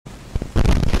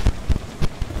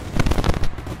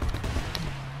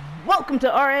Welcome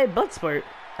to RIA Bloodsport.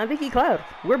 I'm Vicky Cloud.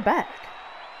 We're back.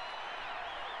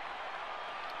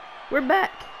 We're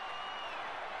back.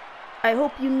 I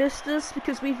hope you missed us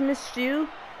because we've missed you,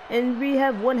 and we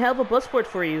have one hell of a Bloodsport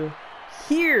for you.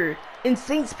 Here in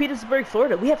St. Petersburg,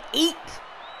 Florida, we have 8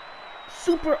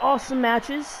 super awesome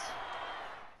matches.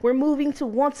 We're moving to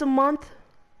once a month,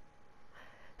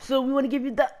 so we want to give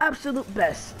you the absolute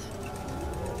best.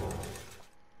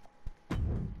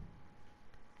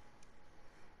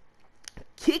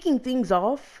 Kicking things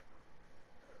off,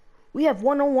 we have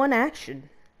one-on-one action.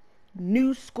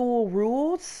 New school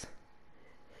rules.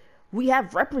 We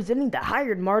have representing the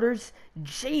Hired Martyrs,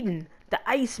 Jaden, the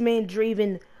Iceman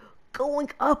Draven, going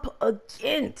up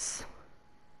against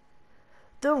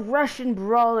the Russian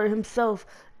brawler himself,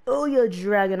 Ilya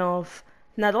Dragunov.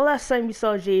 Now, the last time we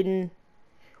saw Jaden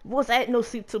was at No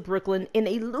Sleep Till Brooklyn in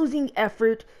a losing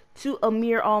effort to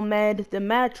Amir Ahmed. The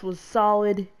match was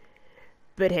solid,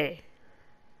 but hey,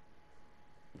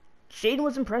 Jaden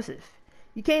was impressive.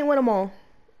 You can't win them all,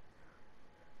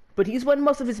 but he's won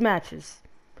most of his matches.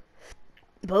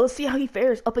 But let's see how he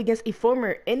fares up against a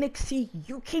former NXT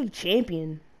UK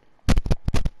champion.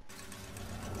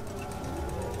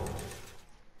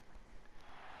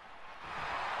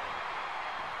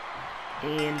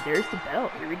 And there's the bell.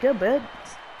 Here we go, bud.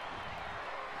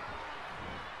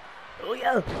 Oh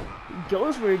yeah, he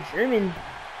goes for a German.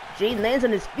 Jaden lands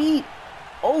on his feet.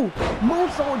 Oh,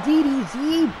 moonsault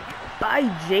DDT by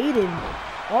Jaden.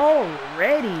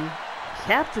 Already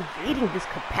captivating this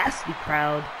capacity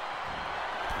crowd.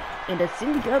 And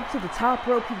ascending up to the top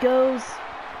rope he goes.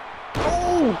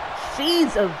 Oh,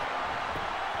 shades of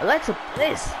Alexa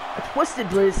Bliss. A Twisted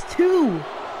Bliss too.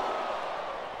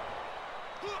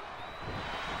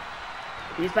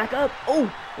 He's back up.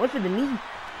 Oh, went for the knee.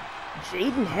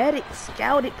 Jaden had it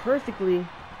scouted perfectly.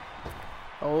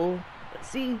 Oh, let's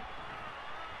see.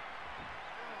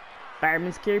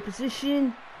 Fireman's carry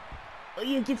position.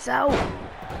 Ilya gets out.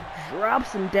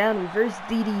 Drops him down. Reverse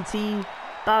DDT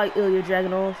by Ilya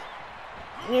Dragunov.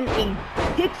 And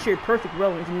a picture perfect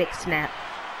roll into next snap.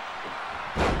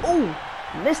 Oh,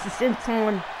 missed the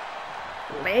senton.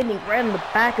 Landing right on the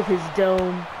back of his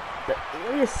dome. But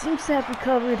Ilya seems to have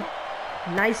recovered.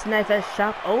 Nice knife edge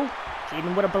chop. Oh,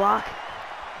 Jaden with a block.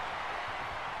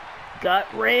 Gut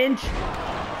wrench.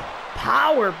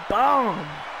 Power bomb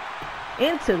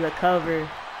into the cover.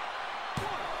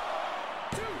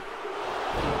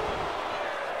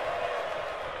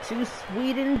 Too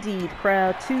sweet indeed,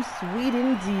 crowd. Too sweet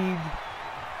indeed.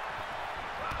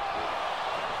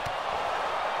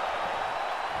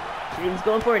 Jaden's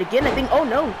going for it again, I think. Oh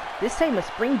no, this time a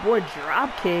springboard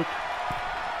drop kick.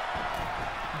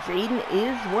 Jaden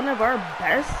is one of our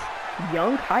best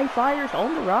young high flyers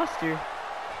on the roster.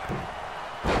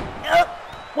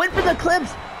 Went for the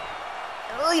clips.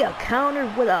 Ilya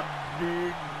countered with a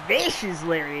vicious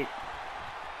lariat.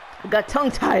 Got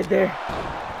tongue-tied there.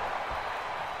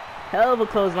 Hell of a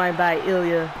clothesline by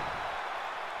Ilya.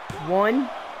 1,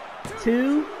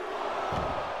 2.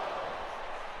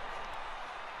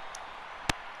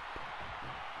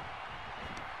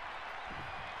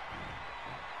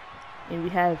 And we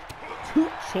have 2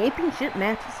 championship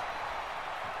matches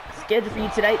scheduled for you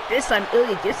tonight. This time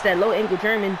Ilya gets that low angle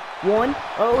German. 1.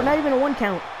 Oh, not even a 1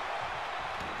 count.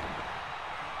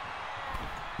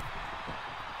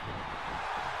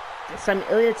 This time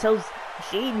Ilya tells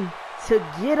Jaden to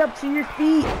get up to your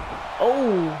feet.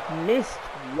 Oh, missed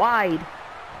wide.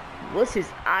 Was his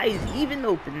eyes even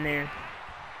open there?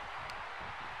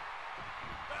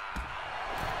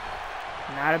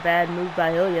 Not a bad move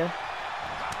by Ilya.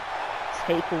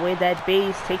 Take away that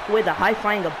base, take away the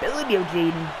high-flying ability of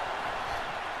Jaden.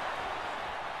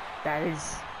 That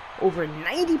is over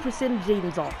 90% of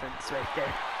Jaden's offense right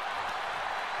there.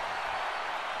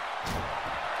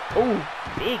 Oh,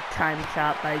 big time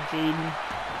chop by Jaden.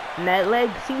 And that leg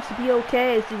seems to be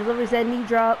okay as he delivers that knee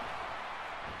drop.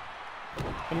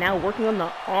 And now working on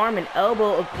the arm and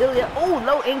elbow of Ilya. Oh,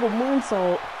 low angle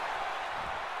moonsault.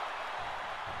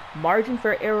 Margin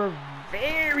for error,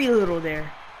 very little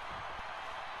there.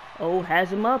 Oh,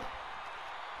 has him up.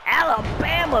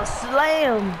 Alabama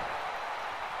slam.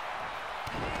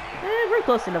 We're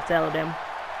close enough to Alabama.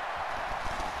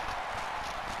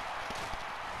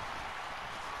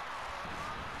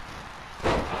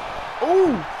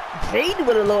 Oh, Jaden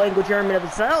with a low angle German of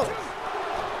himself.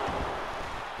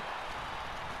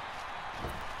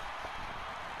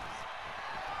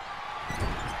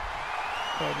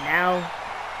 And now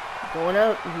going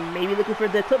up, maybe looking for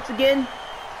the eclipse again.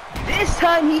 This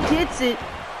time he gets it.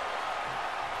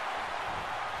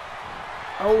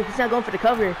 Oh, he's not going for the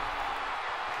cover.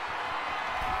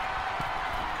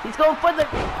 He's going for the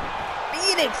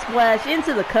Phoenix splash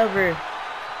into the cover.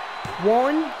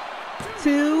 1,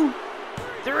 2,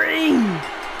 3.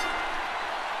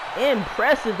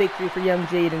 Impressive victory for young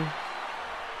Jaden.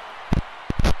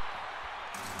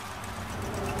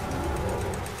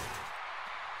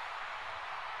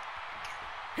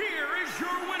 Here is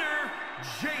your winner,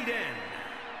 Jaden,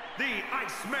 the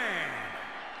Iceman,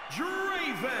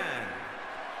 Draven.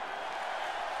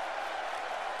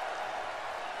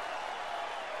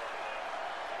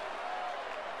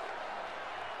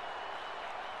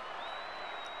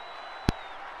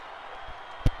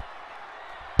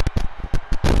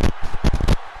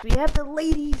 We have the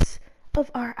ladies of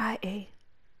RIA.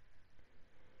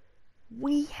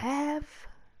 We have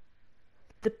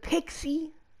the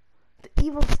Pixie, the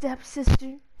evil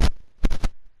stepsister,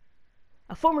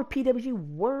 a former PWG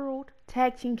World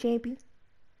Tag Team Champion,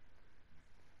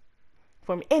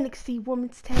 former NXT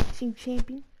Women's Tag Team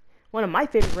Champion, one of my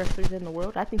favorite wrestlers in the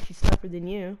world. I think she's tougher than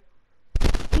you.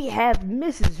 We have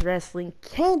Mrs. Wrestling,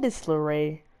 Candice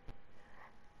LeRae,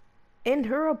 and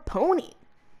her opponent,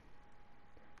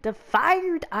 the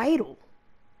Fired Idol,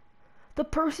 the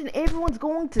person everyone's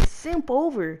going to simp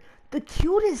over, the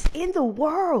cutest in the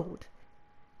world,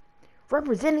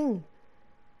 representing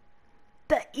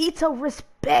the Ito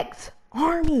Respect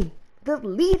Army, the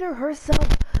leader herself,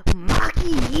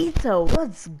 Maki Ito.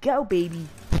 Let's go, baby.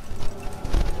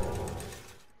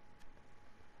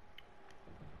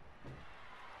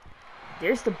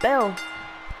 There's the bell.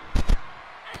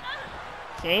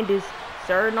 Candice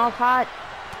starting off hot.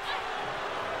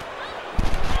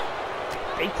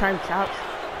 Big time chops.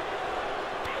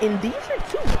 And these are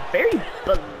two very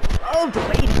beloved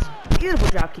ladies. Beautiful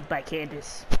drop kick by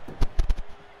Candice.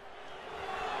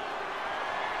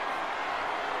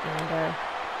 And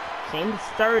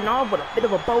Candice starting off with a bit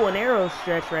of a bow and arrow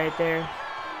stretch right there.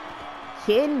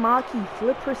 Can Maki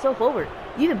flip herself over?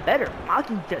 Even better,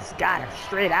 Maki just got her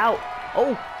straight out.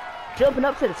 Oh, jumping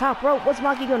up to the top rope. What's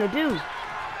Maki gonna do?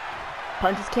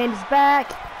 Punches Candice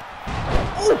back.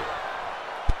 Ooh!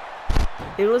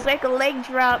 It was like a leg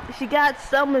drop. She got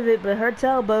some of it, but her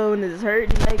tailbone is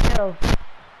hurting like hell.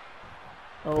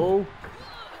 Oh.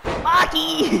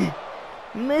 Maki!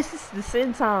 Misses the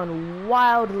senton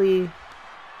wildly.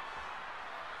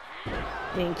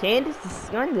 And Candice is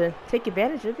going to take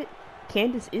advantage of it.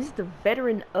 Candice is the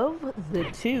veteran of the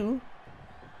two.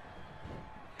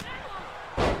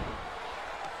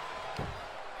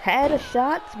 Had a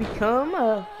shot to become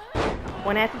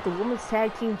one half of the Women's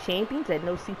Tag Team Champions at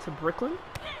No Seat to Brooklyn.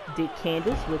 Did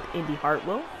Candice with Indy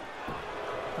Hartwell.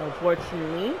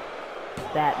 Unfortunately,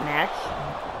 that match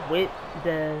with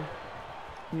the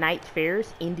Night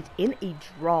Fairs ended in a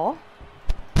draw.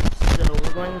 So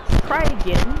we're going to try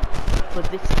again, but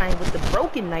this time with the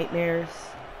Broken Nightmares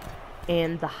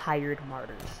and the Hired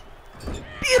Martyrs.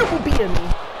 Beautiful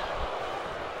BME.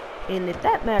 And if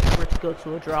that match were to go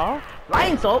to a draw,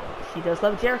 Lion Salt, she does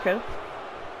love Jericho,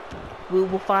 we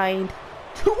will find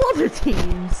two other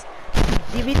teams to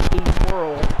give it a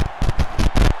whirl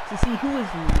to see who is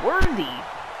worthy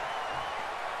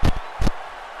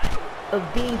of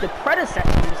being the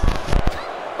predecessors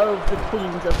of the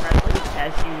Queens of Wrestling.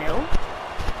 As you know,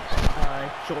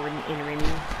 Jordan and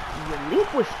Renee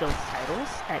relinquished those titles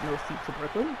at No Seat to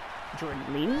Brooklyn. Jordan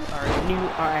Lee, our new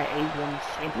RIA Women's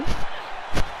Champion.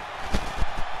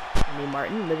 Renee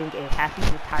Martin living a happy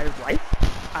retired life,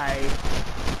 I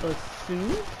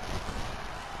assume.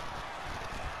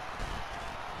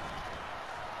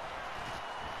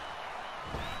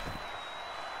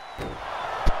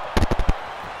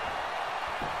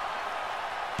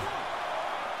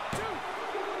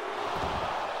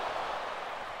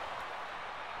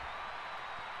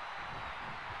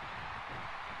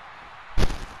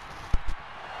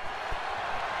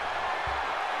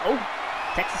 Oh,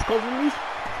 Texas Cold Release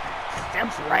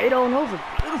steps right on over.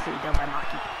 Beautifully done by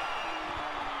Maki.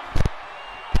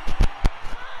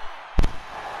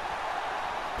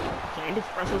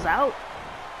 Candice wrestles out.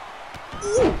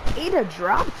 Ooh, ate a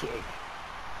drop kick.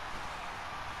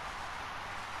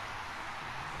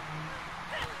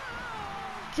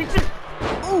 Kicks it.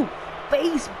 Ooh,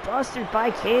 face buster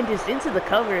by Candice into the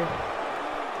cover.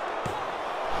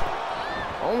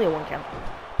 Only a 1 count.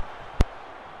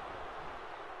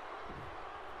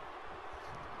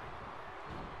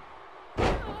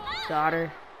 Got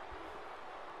her.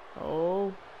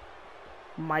 Oh,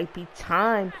 might be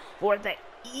time for the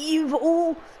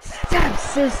evil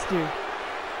stepsister.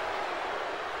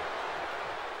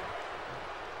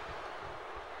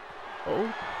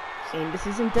 Oh, Candice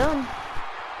isn't done.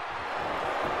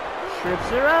 Trips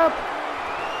her up.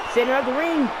 Center of the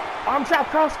ring. Arm trap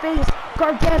crossface.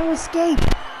 Gargano escape.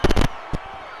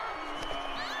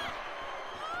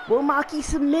 Will Maki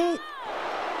submit?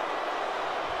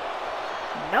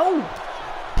 No.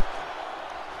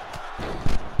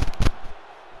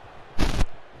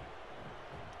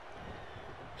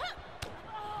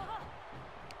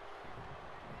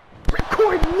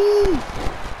 Record me.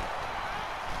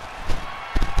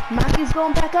 Maki's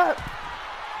going back up.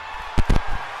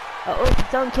 Uh-oh, she's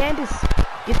telling Candace,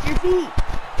 get to your feet.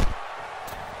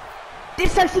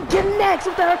 This time she connects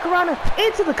with the Hurricanrana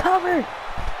into the cover.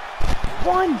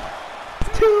 1, 2.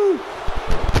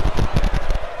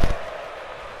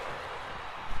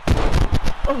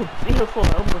 Oh, beautiful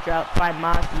elbow drop by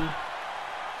Maki.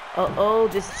 Uh-oh,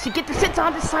 she get the sits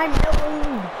on this time. No.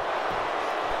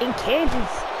 And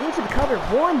Candace into the cover.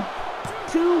 1,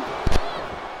 2.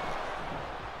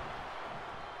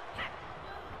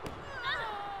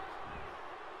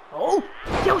 Oh,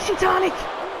 Yoshitonic.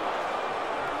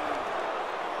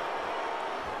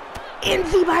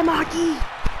 NZ by Maki.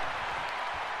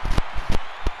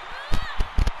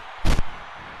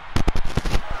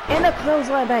 And a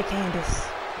clothesline by Candace.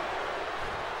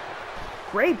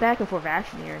 Great back and forth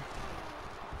action here.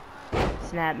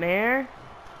 Snapmare.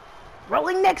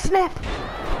 Rolling neck snap.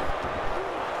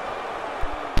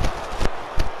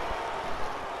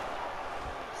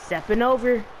 Stepping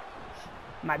over.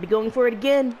 Might be going for it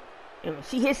again. And when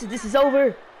she hits it, this is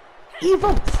over.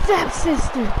 Evil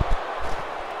stepsister.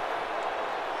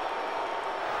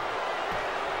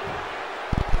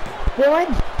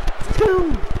 One,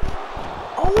 2.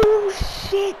 Oh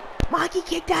shit! Maki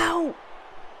kicked out.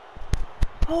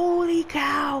 Holy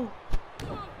cow!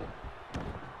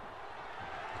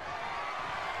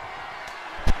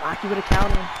 Maki with a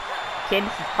counter.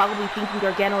 Candace is probably thinking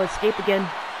Gargano will escape again.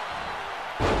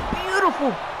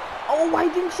 Beautiful! Oh,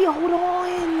 why didn't she hold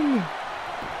on?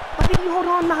 Why didn't you hold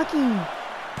on, Maki?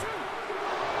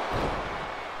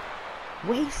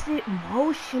 Wasted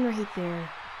motion right there.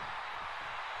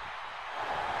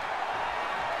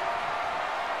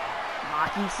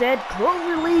 Maki said,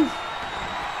 clover leaf.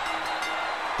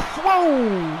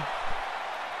 Whoa!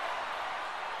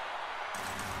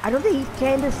 I don't think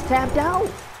Candace tapped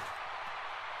out.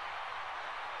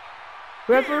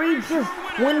 Referee just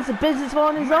wins the business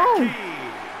on his own.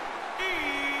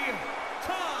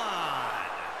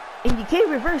 And you can't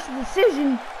reverse the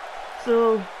decision,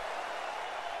 so...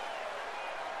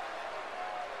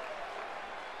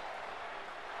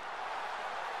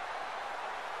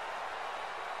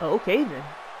 Okay then.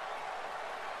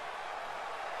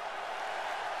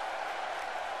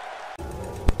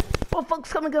 Well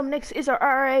folks, coming up next is our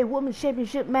RIA Women's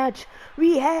Championship match.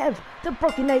 We have the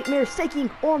Broken Nightmares taking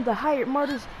on the Hired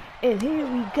Martyrs. And here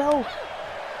we go.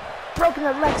 Broken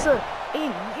Alexa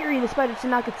and Yuri the Spider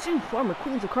Tanaka, 2 former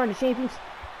Queens of Carnage champions.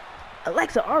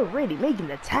 Alexa already making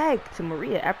the tag to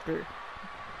Maria after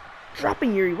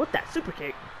dropping Yuri with that super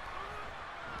kick.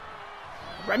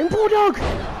 Running Bulldog!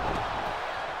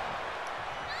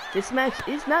 This match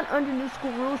is not under new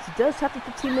school rules. It does have the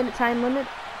 15-minute time limit.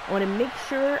 I want to make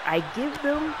sure I give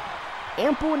them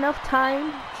ample enough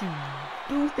time to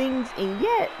do things, and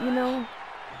yet, you know,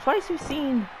 twice we've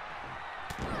seen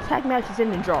tag matches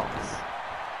end in draws.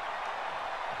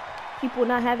 People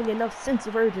not having enough sense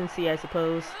of urgency, I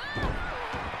suppose.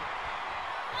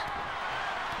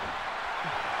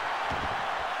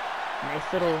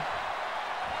 Nice little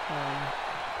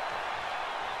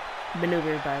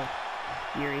maneuver by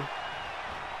Yuri.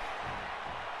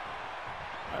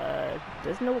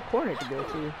 Doesn't know what corner to go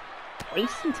to.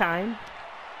 Wasting time.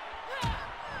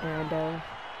 And,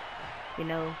 you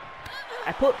know,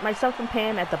 I put myself and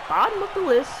Pam at the bottom of the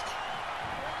list.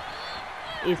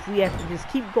 If we have to just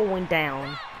keep going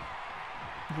down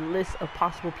the list of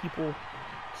possible people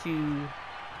to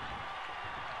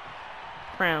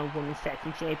crown women's tag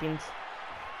team champions.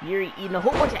 Yuri eating a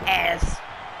whole bunch of ass.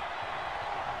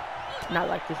 Not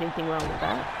like there's anything wrong with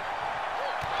that.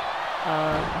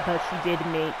 But she did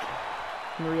make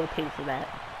Maria pay for that.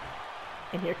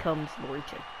 And here comes Lori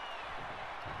Chen.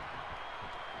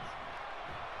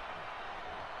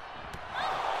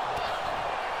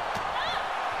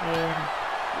 And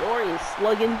Lori is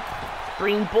slugging.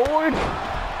 Springboard.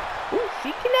 Ooh,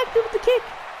 she connected with the kick.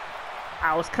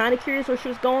 I was kind of curious where she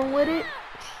was going with it.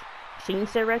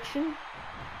 Changed direction.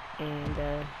 And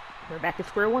we're back at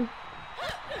square one.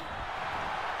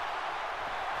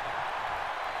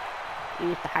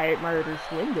 If the Hired Martyrs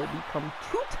win, they'll become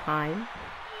 2-time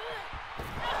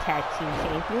tag team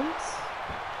champions.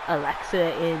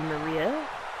 Alexa and Maria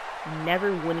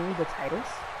never winning the titles,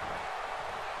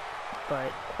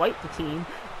 but quite the team.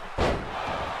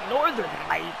 Northern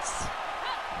Lights.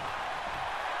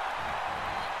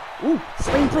 Ooh,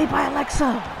 sling blade by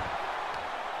Alexa.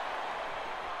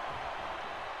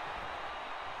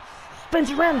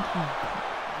 Spins around.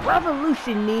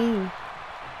 Revolution knee.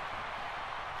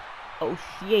 Oh,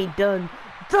 she ain't done.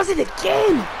 Does it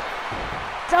again.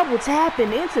 Double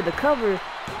tapping into the cover.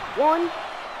 1,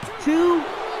 2.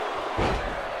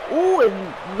 Ooh,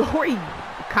 and Lori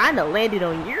kind of landed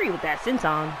on Yuri with that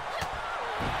senton.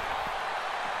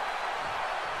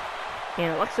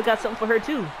 And Alexa got something for her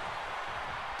too.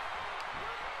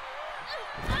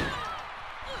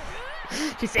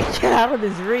 She said, get out of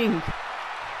this ring.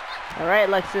 Alright,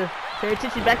 Alexa. Turn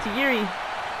attention back to Yuri.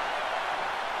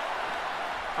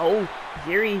 Oh,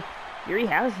 Yuri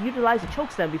has utilized a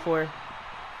chokeslam before.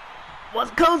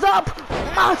 What goes up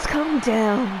must come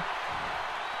down.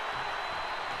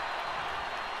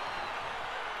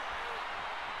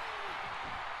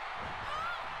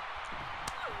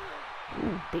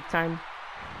 Ooh, big time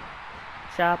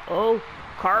chop. Oh,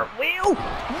 cartwheel.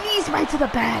 Knees right to the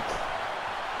back.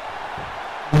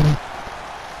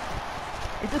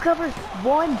 Into cover.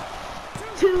 1,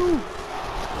 2.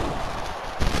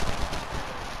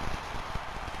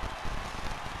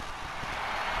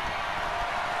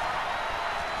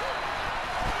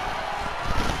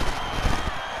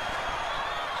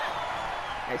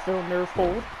 Nice little nerve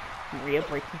hold. Maria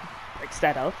breaks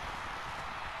that up.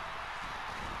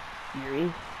 Yuri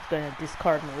is gonna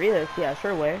discard Maria if he has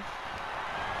her way.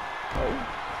 Oh,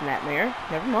 snapmare.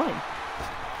 Never mind.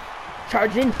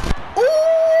 Charge in.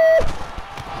 Ooh!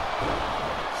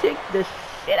 Kick the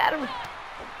shit out of her.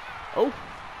 Oh.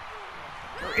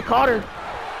 Maria caught her.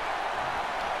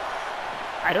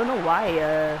 I don't know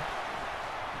why,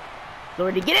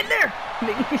 Lord, to get in there!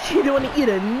 Maybe she didn't want to eat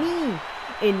a knee.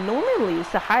 And normally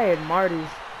it's the hired martyrs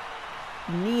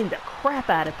kneeing the crap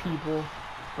out of people.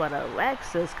 But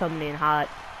Alexa's coming in hot.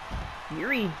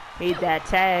 Yuri made that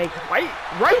tag,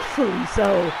 rightfully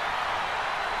so.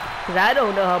 Because I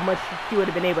don't know how much she would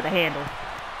have been able to handle.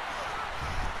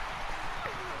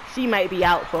 She might be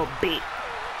out for a bit.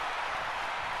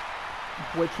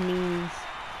 Which means,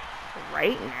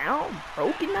 right now,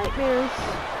 Broken Nightmares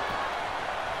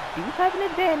do have an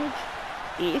advantage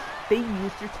if they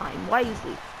use their time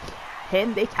wisely.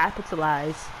 And they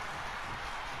capitalize.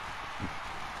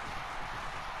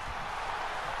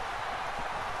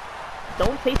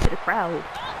 Don't face to the crowd.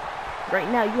 Right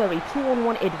now, you have a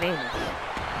 2-on-1 advantage.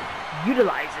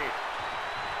 Utilize it.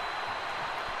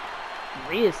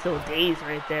 Maria's still dazed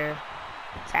right there.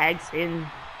 Tags in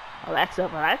Alexa.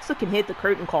 Alexa can hit the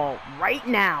curtain call right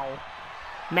now.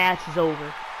 Match is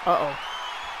over. Uh-oh.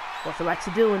 What's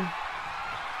Alexa doing?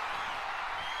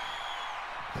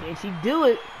 Can she do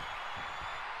it?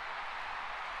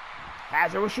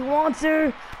 Has her where she wants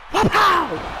her. Pow!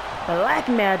 Black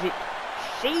magic.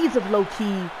 Shades of low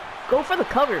key. Go for the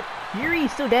cover.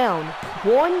 Yuri's still down.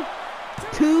 1,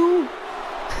 2.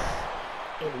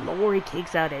 And Lori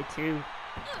kicks out at 2.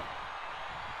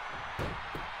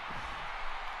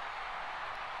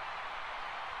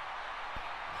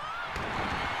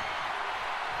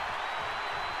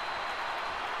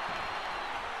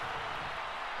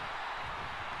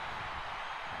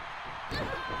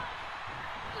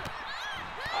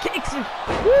 Kicks her.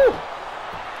 Woo!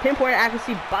 Pinpoint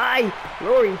accuracy by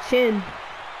Lori Chin.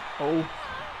 Oh.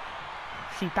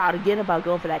 She thought again about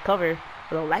going for that cover.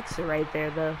 But Alexa right there,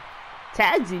 the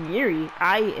tags in Yuri.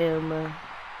 I am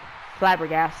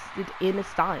flabbergasted and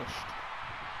astonished.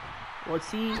 Let's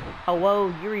see how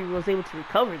well Yuri was able to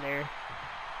recover there.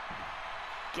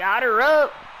 Got her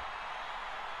up.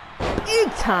 Big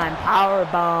time power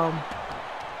bomb.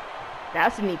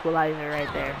 That's an equalizer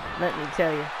right there. Let me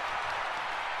tell you.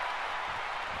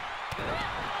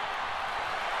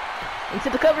 Into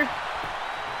the cover.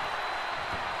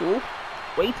 Ooh,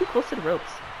 way too close to the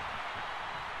ropes.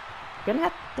 Gonna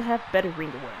have to have better ring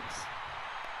awareness.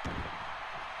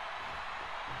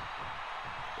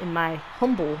 In my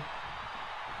humble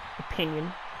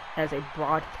opinion, as a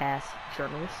broadcast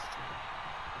journalist.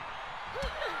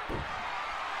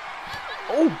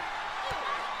 Oh!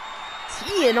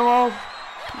 Teeing off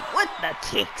with the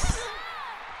kicks.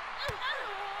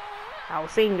 I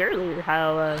was saying earlier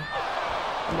how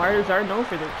Martyrs are known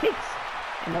for their kicks.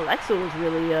 And Alexa was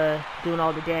really doing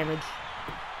all the damage.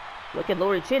 Look at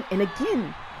Lori Chin. And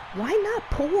again, why not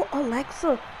pull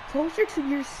Alexa closer to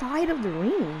your side of the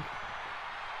ring?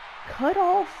 Cut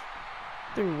off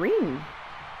the ring.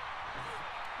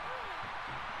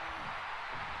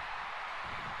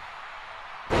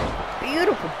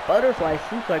 Beautiful butterfly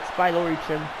suplex by Lori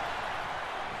Chin.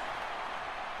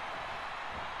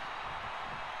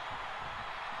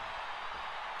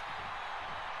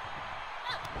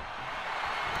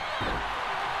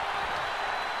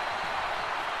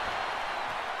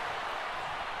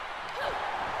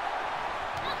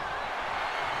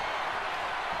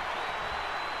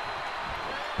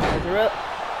 Has her up.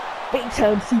 Big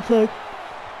time suplex.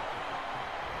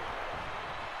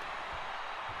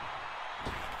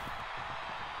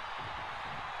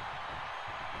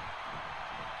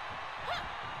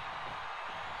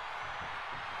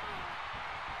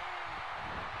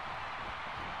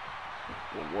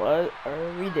 What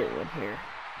are we doing here?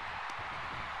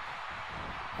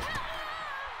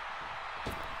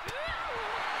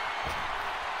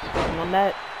 And on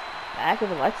that back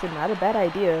of Alexa, not a bad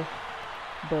idea.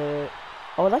 But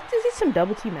I would like to see some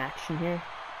double team action here.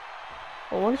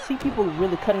 I want to see people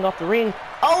really cutting off the ring.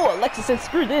 Oh, Alexa said,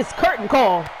 screw this. Curtain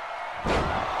call.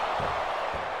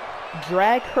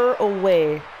 Drag her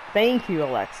away. Thank you,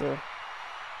 Alexa.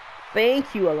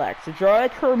 Thank you, Alexa.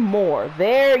 Drag her more.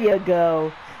 There you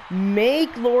go.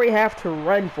 Make Lori have to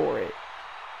run for it.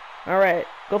 Alright,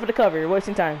 go for the cover. You're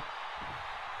wasting time.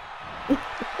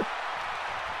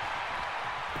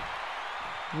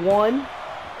 1.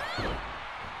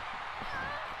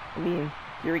 I mean,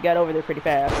 Yuri got over there pretty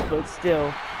fast, but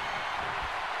still.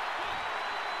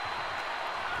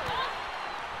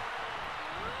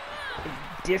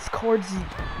 Discards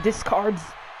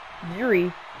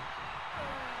Yuri.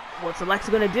 What's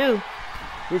Alexa gonna do?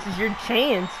 This is your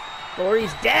chance.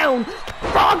 Lori's down.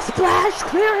 Frog splash,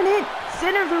 clearing it.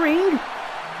 Center of the ring.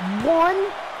 1,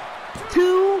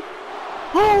 2.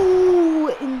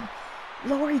 Oh, and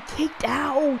Lori kicked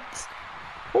out.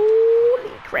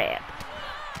 Holy crap.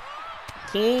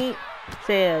 Can't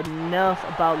say enough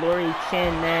about Lori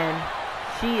Chen, man.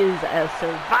 She is a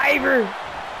survivor.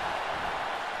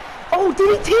 Oh,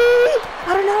 DDT!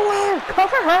 Out of nowhere!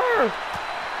 Cover her!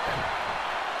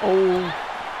 Oh.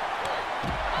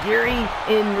 Yuri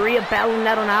and Maria battling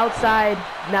that on the outside.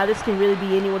 Now this can really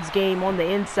be anyone's game on the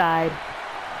inside.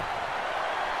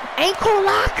 Ankle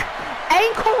lock!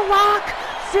 Ankle lock!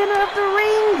 Center of the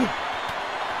ring!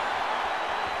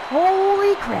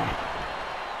 Holy crap.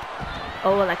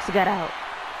 Oh, Alexa got out.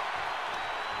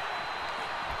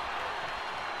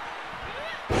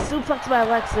 Suplex by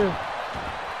Alexa.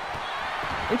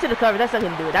 Into the cover. That's not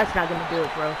gonna do it. That's not gonna do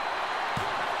it, bro.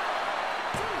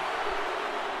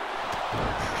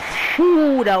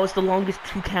 Ooh, that was the longest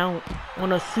 2 count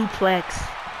on a suplex.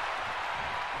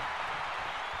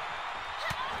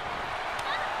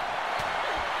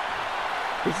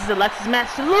 This is Alexa's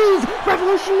match to lose.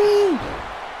 Revolution knee.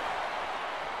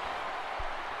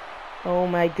 Oh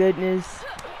my goodness.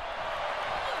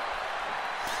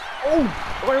 Oh,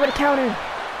 what about a counter?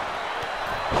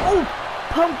 Oh,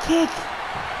 pump kick.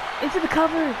 Into the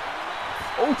cover.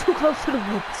 Oh, too close to the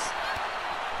ropes.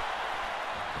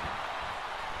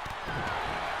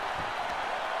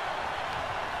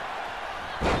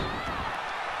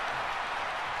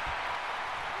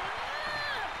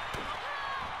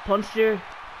 Punched her.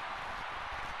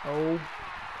 Oh.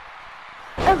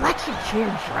 Electric chair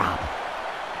drop.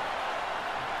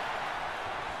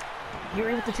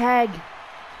 Yuri with the tag.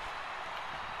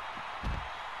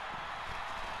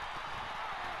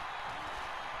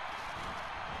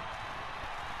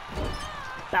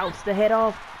 Bounce the head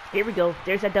off. Here we go.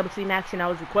 There's that double team action I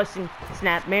was requesting.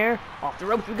 Snap mare. Off the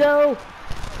ropes we go.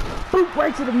 Boop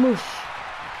right to the moosh.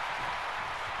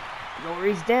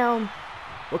 Lori's down.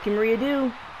 What can Maria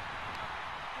do?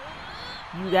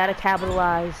 You gotta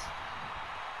capitalize.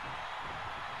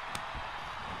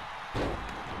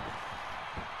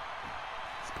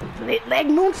 Split leg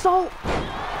moonsault.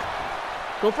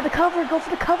 Go for the cover. Go for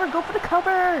the cover. Go for the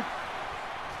cover.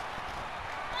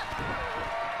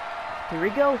 Here we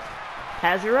go.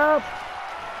 Has her up.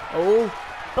 Oh,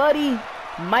 buddy.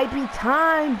 Might be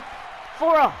time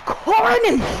for a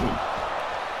coronation.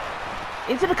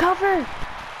 Into the cover.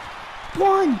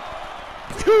 1,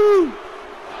 2,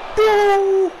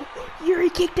 3. Yuri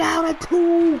kicked out at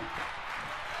 2.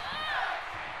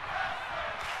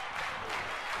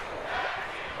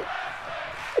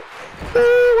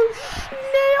 Oh,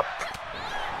 snap.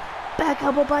 Back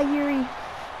elbow by Yuri.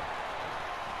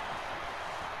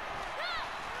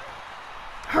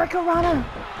 Hurricanrana.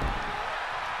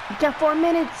 You got 4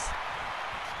 minutes.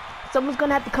 Someone's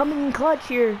gonna have to come in clutch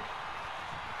here.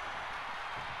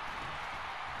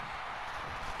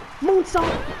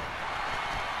 Moonsault.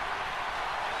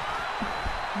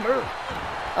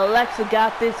 Alexa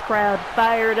got this crowd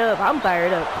fired up. I'm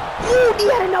fired up. Ooh,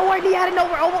 knee out of nowhere, knee out of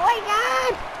nowhere. Oh my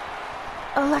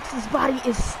God. Alexa's body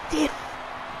is stiff.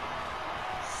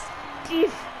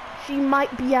 Stiff. She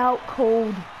might be out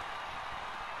cold.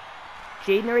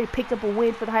 Jaden already picked up a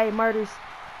win for the Hyatt Martyrs.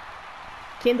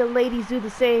 Can the ladies do the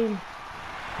same?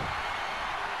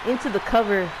 Into the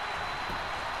cover.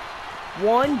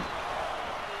 1,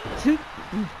 2.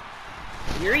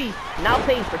 Yuri not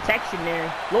paying protection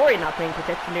there. Lori not paying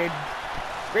protection there.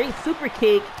 Great super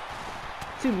kick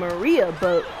to Maria,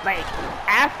 but like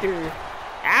after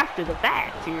the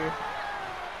fact here.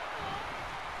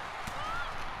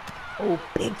 Oh,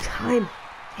 big time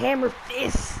hammer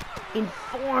fist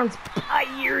informs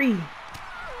Pyre.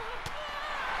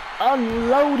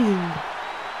 Unloading.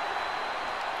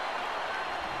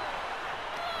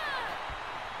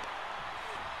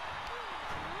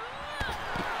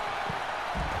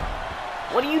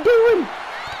 What are you doing?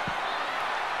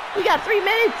 We got 3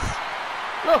 minutes.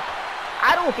 Look,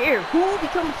 I don't care who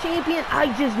becomes champion. I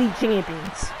just need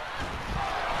champions.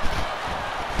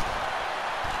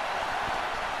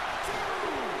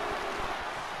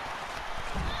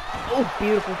 Oh,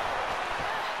 beautiful.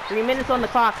 3 minutes on the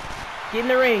clock. Get in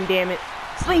the ring, damn it.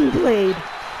 Sling blade.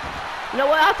 You know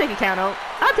what? I'll take a count out.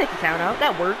 I'll take a count out.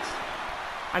 That works.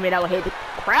 I mean, I would hate to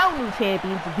crown new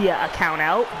champions via a count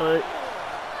out, but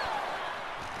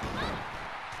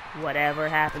whatever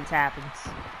happens, happens.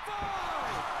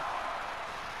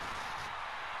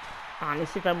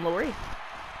 Honestly, if I'm Lori,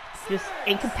 just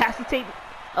incapacitate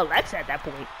Alexa at that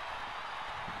point.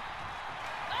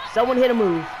 Someone hit a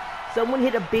move. Someone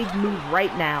hit a big move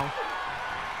right now.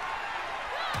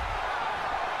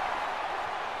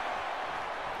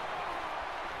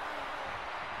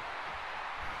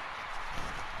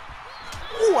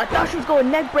 Ooh, I thought she was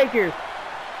going neck breaker.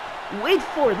 Wait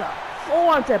for the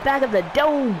forearm to the back of the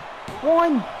dome.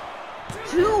 1,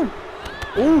 2.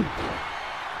 Ooh.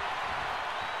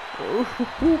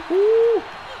 Ooh.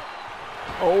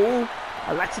 Oh,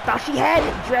 Alexa thought she had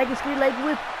it. Dragon Screen Leg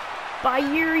Whip by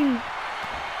Yuri.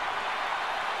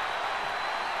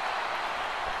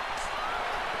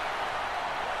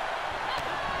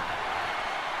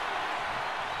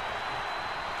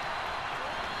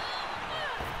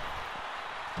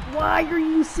 Why are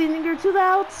you sending her to the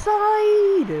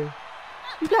outside?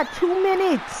 You got 2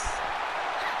 minutes.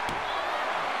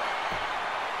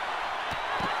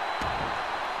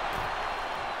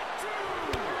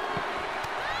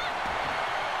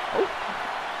 Oh.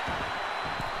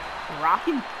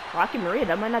 Rocking Maria,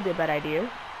 that might not be a bad idea.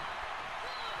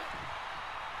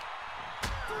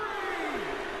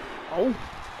 Oh,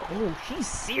 she's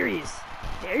serious.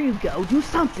 There you go, do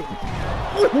something.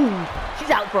 Ooh, she's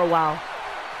out for a while.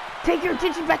 Take your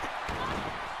attention back.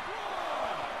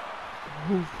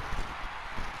 Ooh.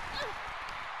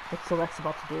 What's Alexa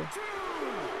about to do?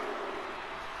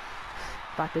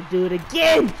 About to do it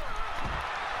again.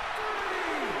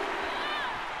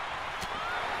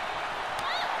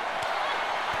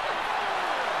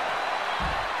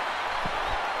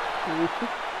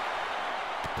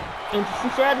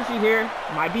 Interesting strategy here.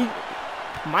 Might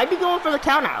be going for the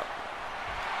count out.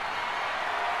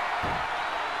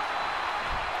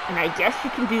 And I guess you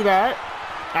can do that.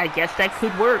 I guess that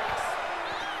could work.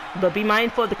 But be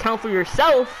mindful of the count for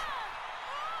yourself.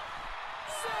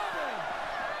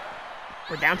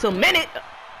 We're down to a minute.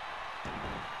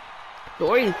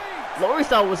 Lori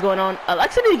saw what was going on.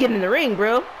 Alexa need to get in the ring,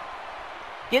 bro.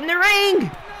 Get in the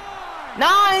ring.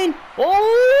 9.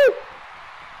 Oh.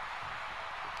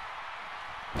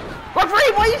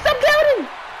 Referee, why you stop counting?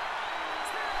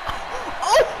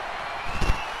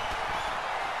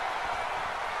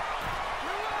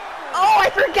 Oh, I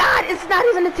forgot. It's not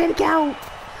even a 10 count.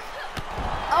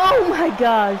 Oh my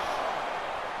gosh.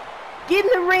 Get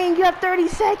in the ring. You have 30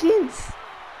 seconds.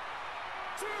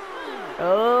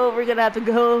 Oh, we're going to have to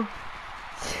go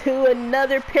to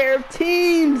another pair of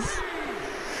teams.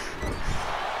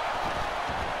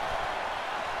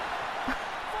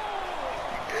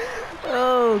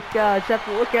 Oh gosh, I have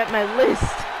to look at my list.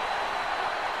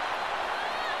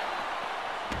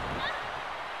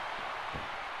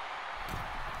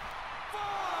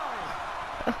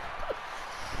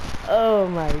 Oh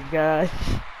my gosh.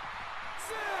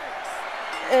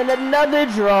 And another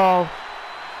draw.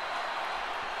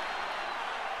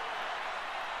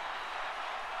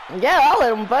 Yeah, I'll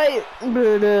let him fight,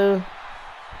 but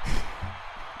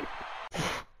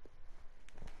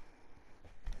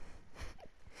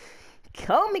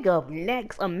coming up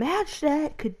next, a match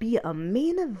that could be a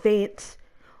main event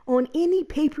on any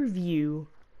pay-per-view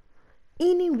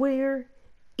anywhere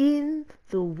in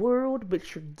the world,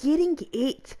 but you're getting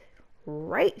it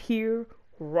right here,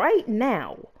 right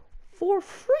now, for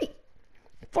free,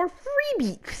 for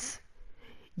freebies.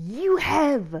 You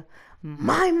have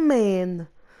my man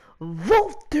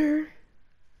Volter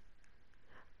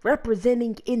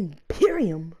representing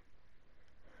Imperium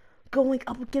going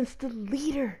up against the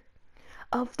leader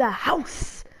of the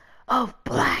House of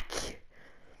Black,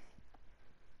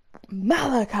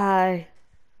 Malachi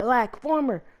Black,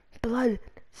 former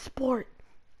Bloodsport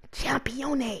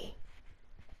Champione.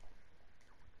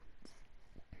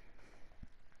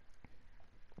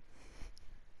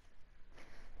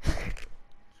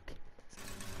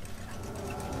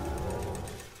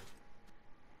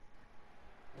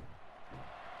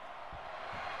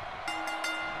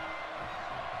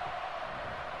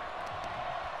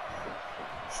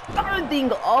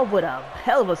 Starting off with a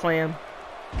hell of a slam.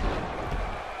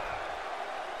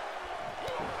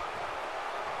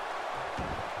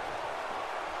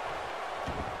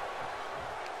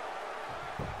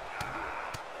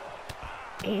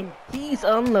 And he's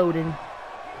unloading.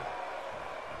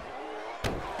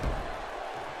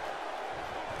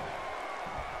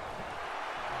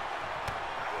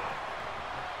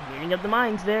 Meeting of the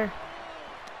minds there.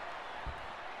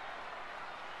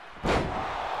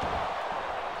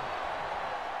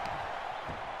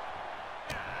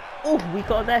 Oh, we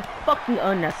call that fucking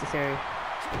unnecessary.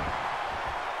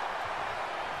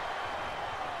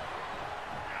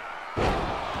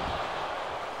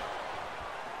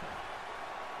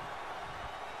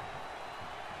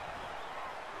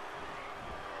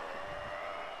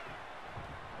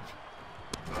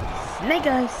 Snake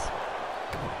eyes.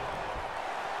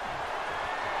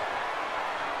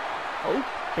 Oh,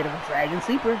 bit of a dragon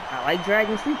sleeper. I like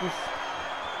dragon sleepers.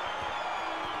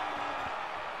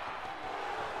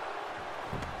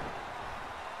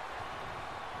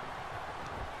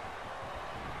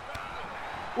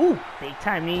 Ooh, big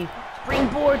time knee.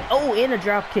 Springboard. Oh, and a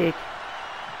drop kick.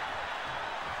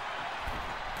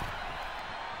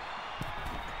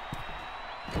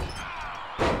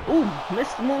 Ooh,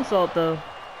 missed the moonsault though.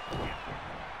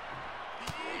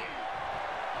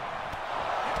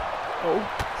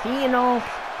 Oh, teeing off.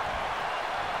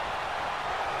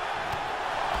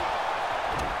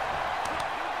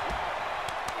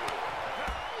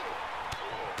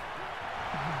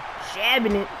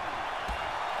 Jabbing it.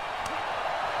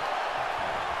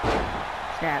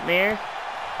 Snapmare.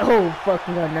 Oh,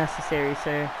 fucking unnecessary,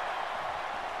 sir.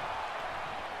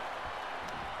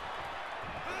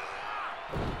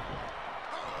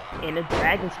 And a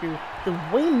dragon screw. The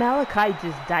way Malachi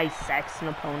just dissects an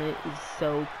opponent is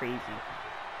so crazy.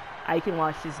 I can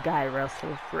watch this guy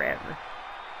wrestle forever.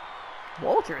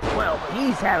 Walter as well, but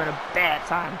he's having a bad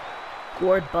time.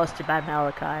 Gourd busted by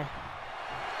Malachi.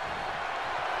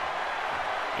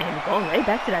 And going right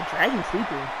back to that dragon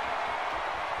sleeper.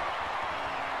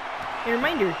 A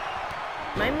reminder,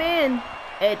 my man,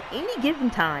 at any given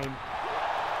time,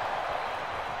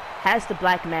 has the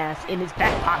black mass in his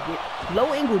back pocket.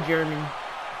 Low angle German.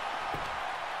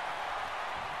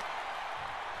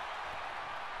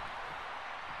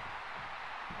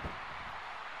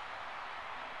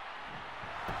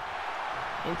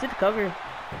 Into the cover.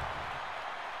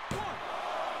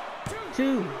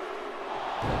 Two.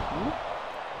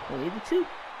 Only the two.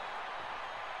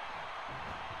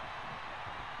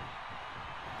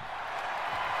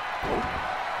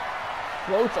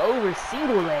 Floats over,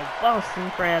 single leg, Boston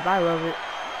Crab, I love it.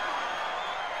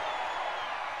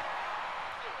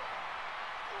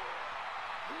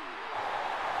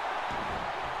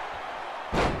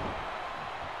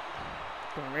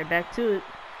 Going right back to it.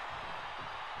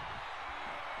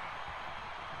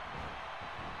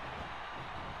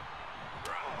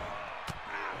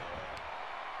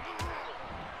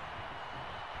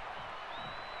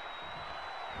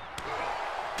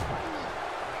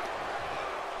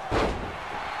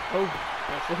 Oh,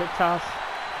 that's a hip toss.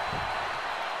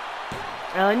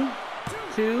 1,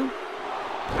 2.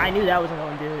 I knew that wasn't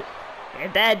going to do it.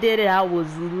 If that did it, I was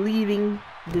leaving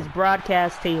this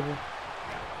broadcast table.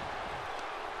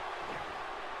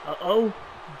 Uh-oh.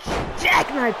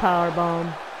 Jackknife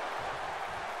powerbomb.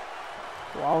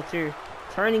 Walter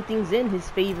turning things in his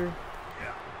favor.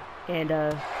 And,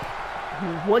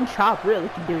 one chop really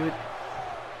can do it.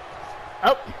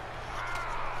 Oh.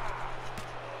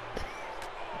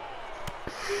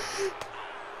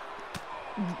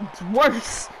 It's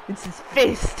worse. It's his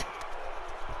fist.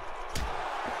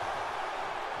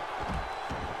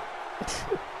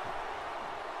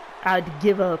 I'd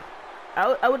give up.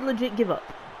 I would legit give up.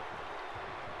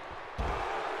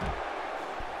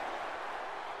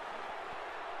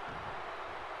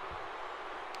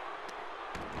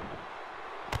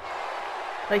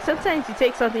 Like, sometimes you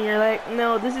take something and you're like,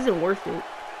 no, this isn't worth it.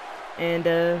 And,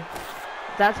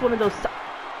 that's one of those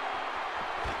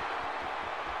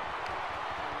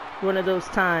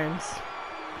times.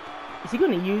 Is he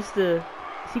going to use the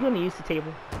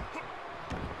table?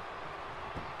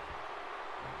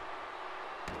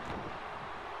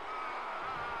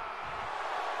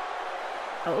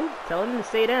 Oh, tell him to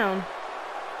stay down.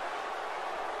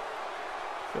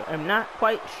 So I'm not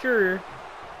quite sure,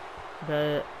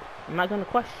 but I'm not going to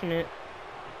question it.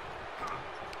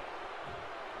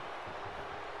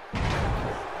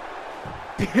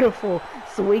 Beautiful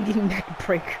swinging neck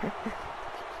breaker.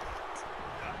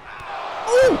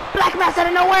 Ooh! Black mass out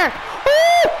of nowhere!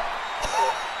 Ooh!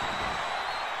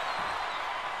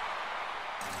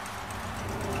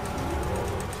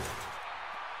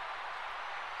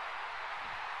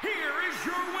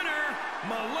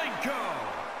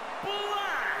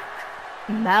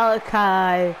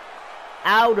 Malachi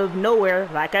out of nowhere.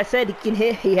 Like I said, he can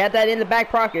hit. He had that in the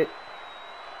back pocket.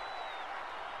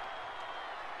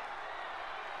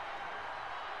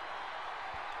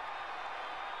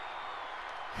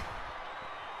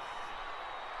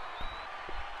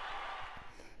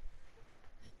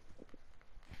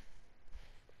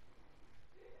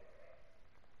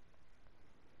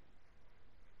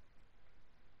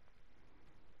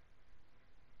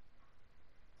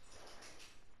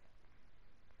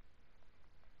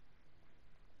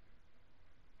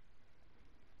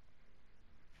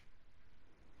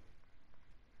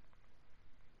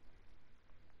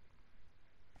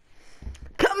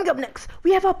 Coming up next,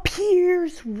 we have a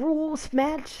Peers rules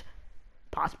match.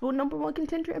 Possible #1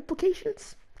 contender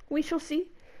implications. We shall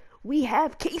see. We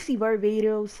have Casey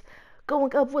Barbados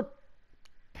going up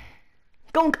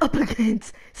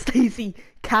against Stacy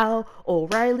Kyle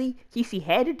O'Reilly. Casey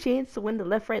had a chance to win the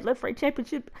left right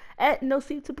championship at No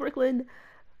Seat to Brooklyn,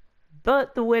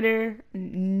 but the winner,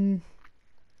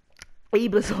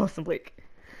 Abel's awesome. Like,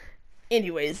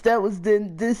 anyways, that was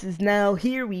then. This is now.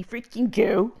 Here we freaking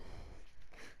go.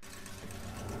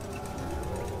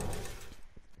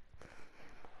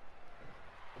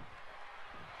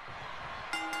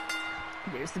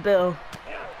 There's the bell.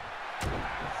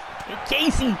 And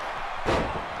Casey.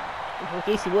 Well,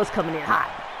 Casey was coming in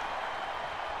hot.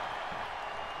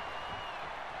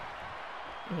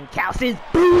 And Cal says,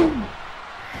 boom!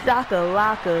 Zaka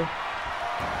Laka.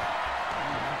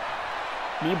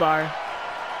 Knee bar.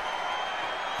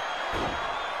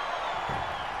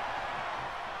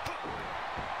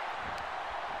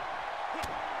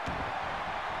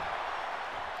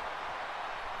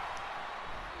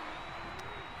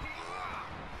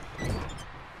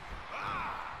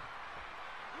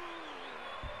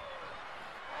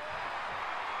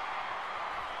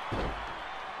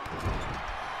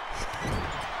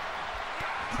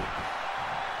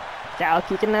 Cal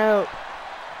kicking out.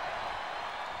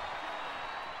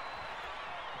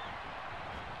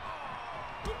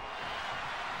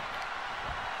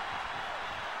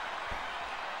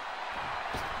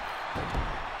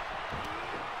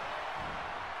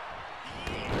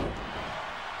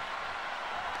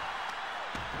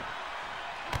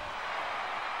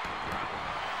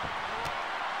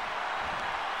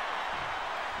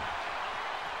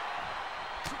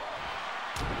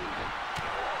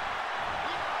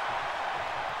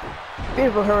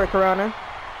 Beautiful Hurricanrana.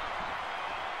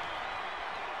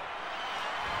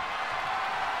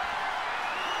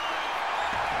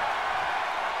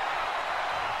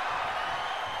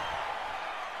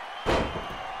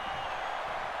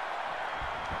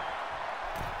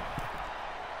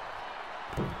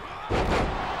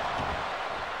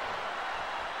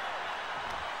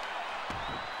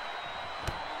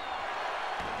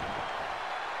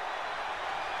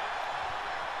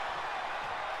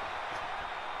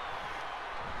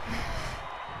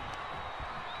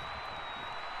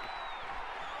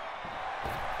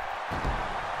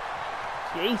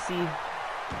 Casey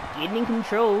getting in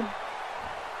control.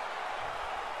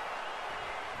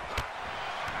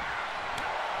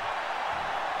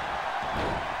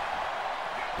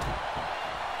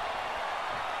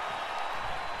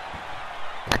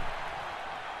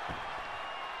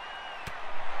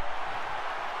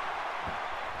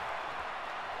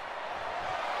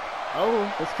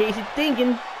 Oh, what's Casey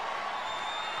thinking?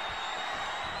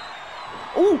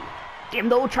 Ooh, damn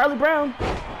the old Charlie Brown.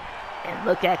 And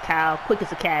look at Kyle, quick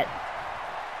as a cat.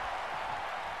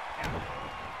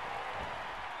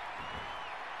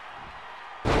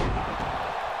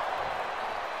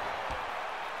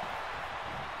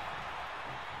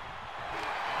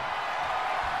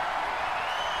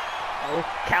 Oh,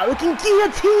 Kyle looking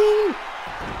guillotine!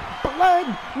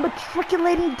 Blood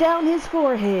matriculating down his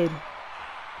forehead.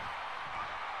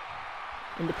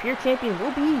 And the Pure Champion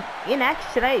will be in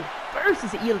action today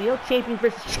versus the Elio Champion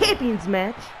versus Champions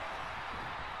match.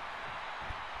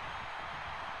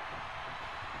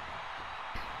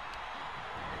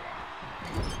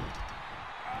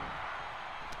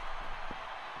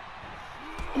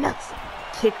 And that's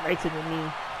kick right to the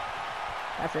knee.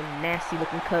 That's a nasty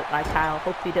looking cut by Kyle.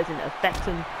 Hopefully it doesn't affect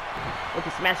him with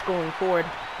his match going forward.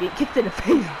 Being kicked in the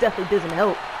face definitely doesn't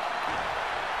help.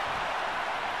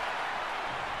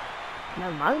 Now,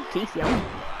 my Casey, I'm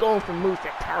going for moves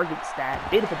that targets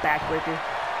that. Bit of a backbreaker.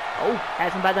 Oh,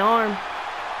 has him by the arm.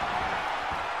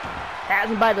 Has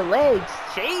him by the legs.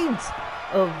 Shades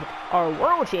of our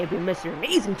world champion, Mr.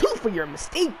 Amazing, too, for your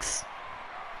mistakes.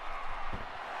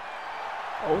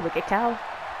 Oh, look at Cal.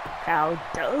 Cal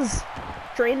does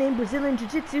train in Brazilian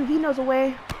Jiu-Jitsu. He knows a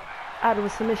way out of a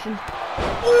submission.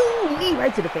 Ooh, knee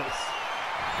right to the face.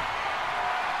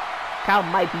 Kyle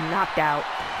might be knocked out.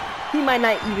 He might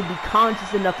not even be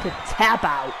conscious enough to tap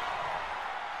out.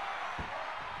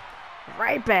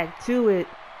 Right back to it.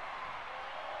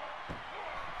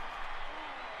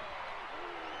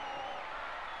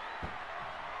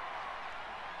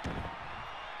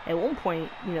 At one point,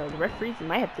 you know, the referees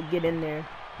might have to get in there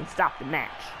and stop the match.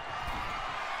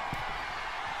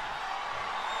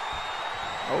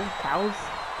 Oh,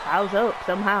 Kyle's up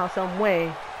somehow, some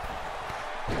way.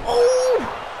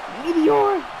 Oh!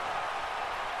 Meteor!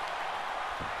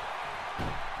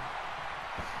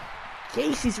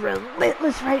 Casey's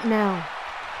relentless right now.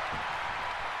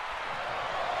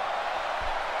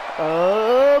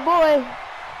 Oh boy.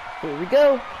 Here we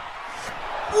go.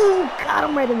 Ooh, got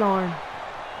him right in the arm.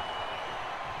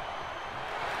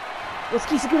 What's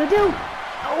Casey gonna do?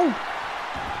 Oh!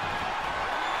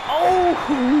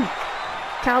 Oh!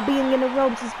 Kyle being in the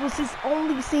ropes was his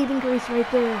only saving grace right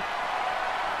there.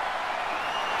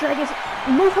 Dragons,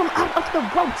 move him out of the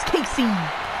ropes, Casey!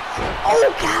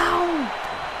 Oh, Kyle!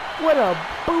 What a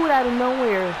boot out of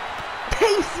nowhere.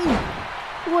 Casey!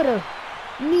 What a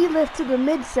knee lift to the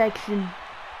midsection.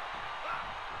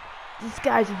 These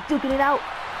guys are duking it out.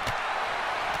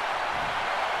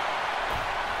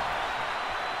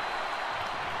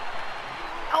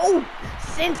 Oh!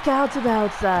 Sends Kyle to the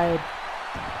outside.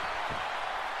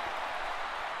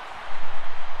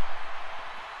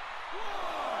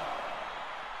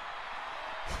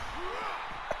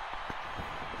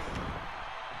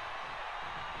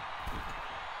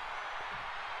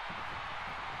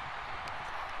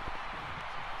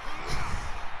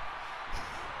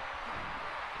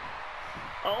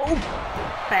 Oh!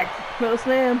 Back to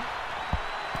slam.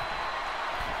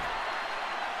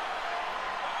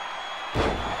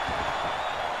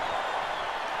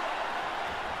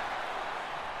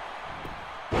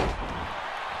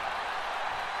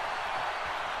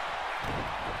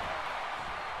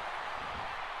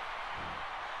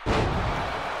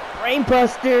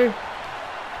 Brainbuster.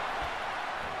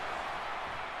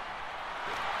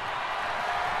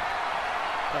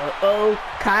 Uh-oh,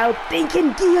 Kyle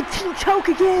thinking guillotine choke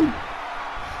again.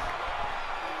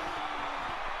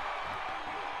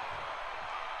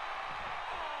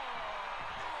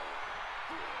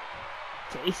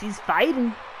 Casey's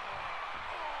fighting,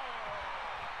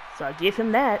 so I give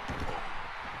him that.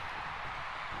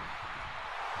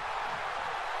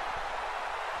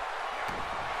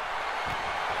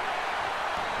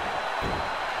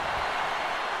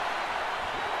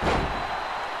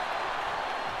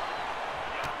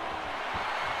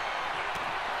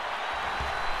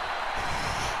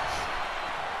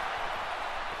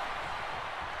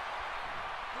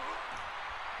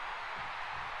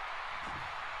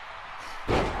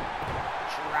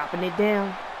 Dropping it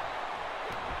down.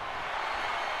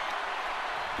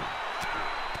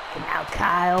 And now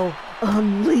Kyle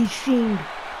unleashing.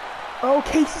 Oh,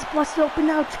 Casey's busted open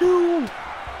now too.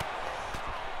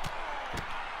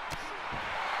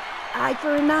 Eye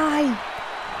for an eye.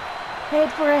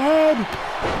 Head for a head.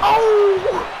 Oh!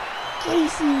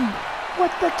 Casey,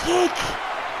 what the kick?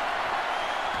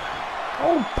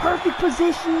 Oh, perfect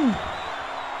position.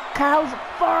 Kyle's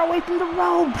far away from the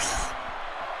ropes.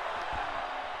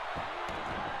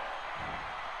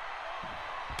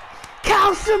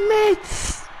 Kyle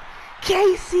submits!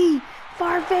 Casey,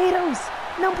 Barbados,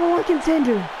 #1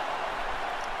 contender.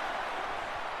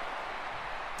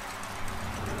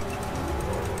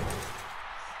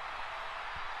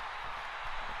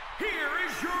 Here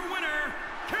is your winner,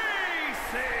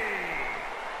 Casey!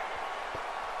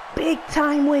 Big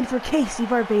time win for Casey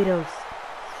Barbados.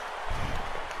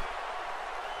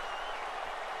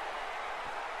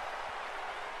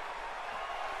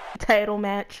 Title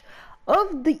match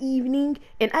of the evening,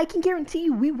 and I can guarantee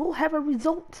you we will have a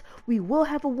result. We will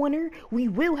have a winner. We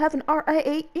will have an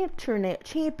RIA Internet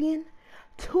Champion.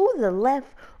 To the left,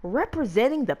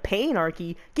 representing the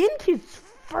Painarchy, getting his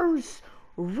first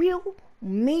real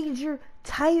major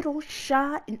title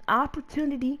shot and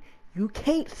opportunity. You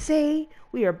can't say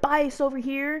we are biased over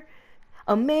here.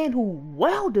 A man who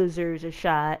well deserves a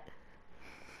shot.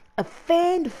 A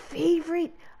fan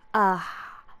favorite,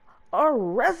 our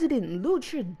resident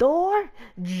luchador,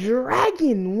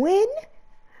 Dragon win,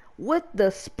 with the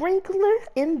sprinkler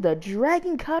and the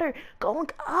Dragon Cutter going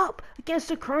up against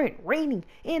the current reigning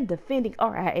and defending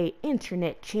RIA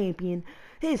Internet Champion.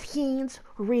 His hands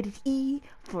rated E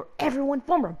for everyone.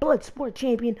 Former Bloodsport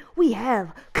champion, we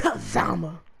have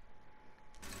Kazama.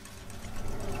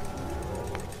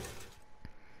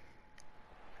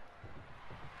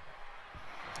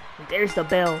 There's the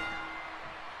bell.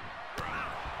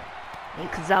 And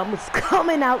Kazama's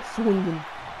coming out swinging.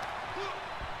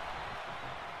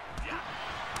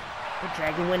 But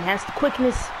Dragon Wind has the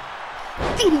quickness.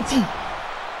 DDT!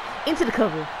 Into the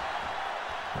cover.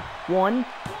 1.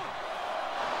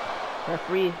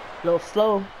 Referee, a little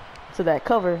slow to that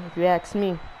cover, if you ask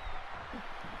me.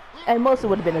 And most it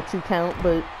would have been a 2 count,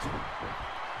 but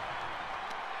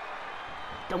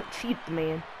don't cheat the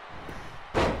man.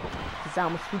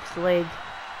 Zama sweeps the leg.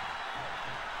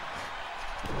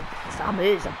 Zama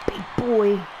is a big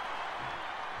boy,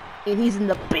 and he's in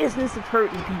the business of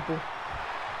hurting people.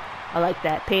 I like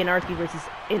that. Panarchy versus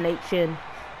NHN.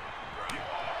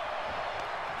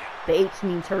 The H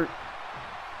means hurt.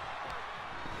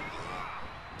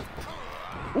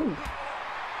 Ooh.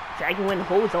 Dragon Wind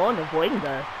holds on, avoiding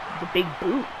the big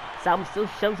boot. Zama still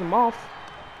shoves him off.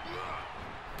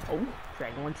 Oh,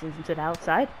 Dragon Wind sends him to the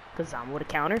outside. Kazama with a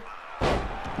counter.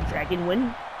 Dragon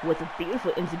Wind with a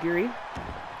beautiful enziguri.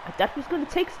 I thought he was going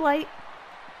to take flight,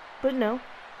 but no.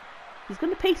 He's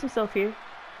going to pace himself here.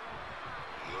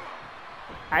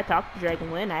 I talked to Dragon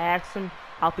Wind. I asked him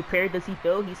how prepared does he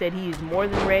feel. He said he is more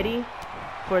than ready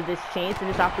for this chance and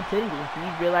this opportunity.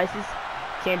 He realizes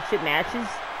championship matches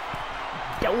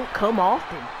don't come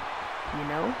often, you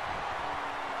know?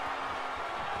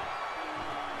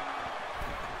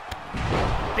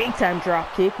 Big time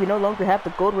drop kick. We no longer have the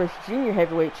Gold Rush Junior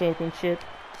Heavyweight Championship.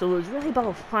 So it was really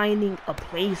about finding a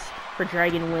place for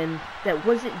Dragon Wind that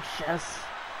wasn't just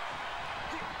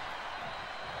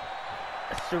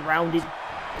surrounded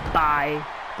by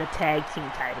the tag team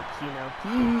titles, you know.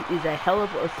 He is a hell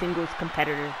of a singles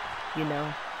competitor, you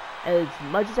know. As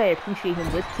much as I appreciate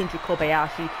him with Kenji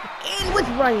Kobayashi and with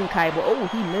Ryan Kaiba. Oh,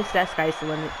 he missed that sky's the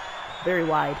limit. Very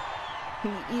wide.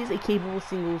 He is a capable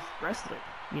singles wrestler,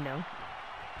 you know.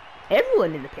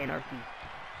 Everyone in the Panarchy.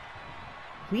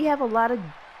 We have a lot of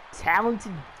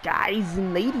talented guys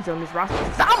and ladies on this roster.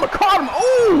 Zama caught him.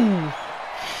 Oh,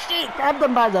 shit. Grabbed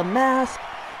him by the mask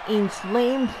and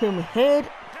slammed him head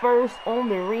first on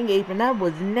the ring apron. That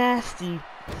was nasty.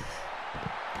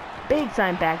 Big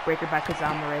time backbreaker by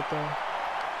Kazama right there.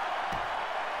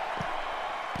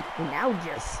 And now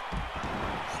just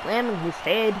slamming his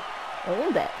head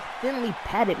on that thinly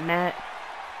padded mat.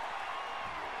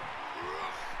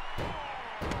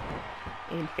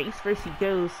 And face first he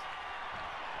goes.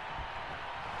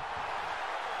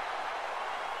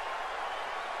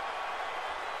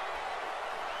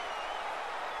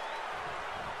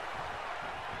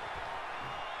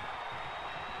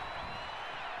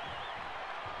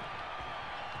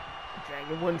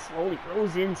 Dragon Wind slowly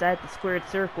rolls inside the squared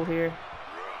circle here.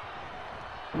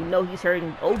 You know he's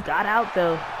hurting. Oh, got out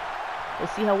though.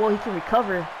 Let's see how well he can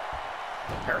recover.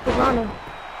 Hurricanrana.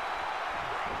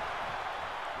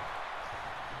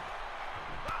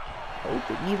 Oh,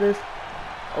 the E-lift.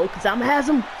 Oh, Kazama has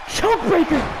him. Choke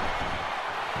breaker.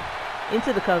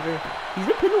 Into the cover. He's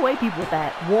been putting away people with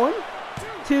that. 1,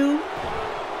 2.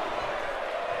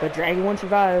 But Dragon Wind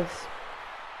survives.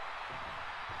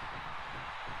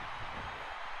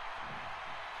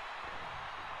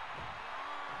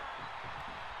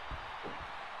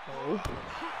 Oh,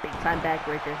 big time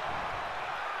backbreaker.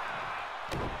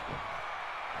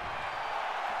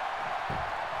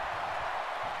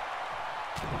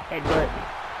 Headbutt.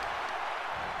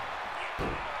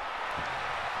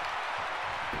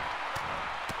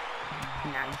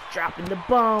 Now he's dropping the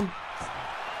bomb.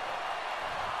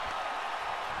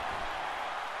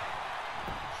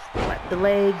 Slap the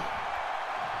leg.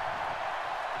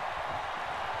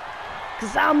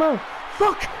 Kazama!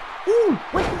 Fuck! Ooh!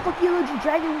 What the fuck, Eulogy?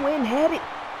 Dragon Wind had it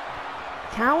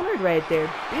countered right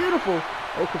there. Beautiful.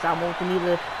 Oh, Kazama with the knee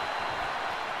lift.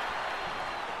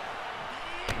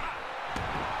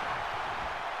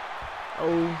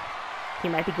 Oh, he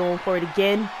might be going for it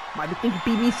again. Might be thinking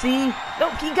BBC.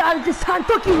 Nope, he got it this time.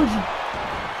 Fuck you, Eulogy.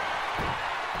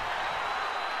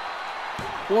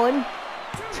 1,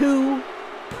 2,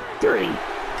 3.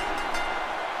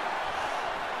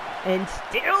 And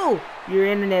still, your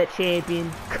internet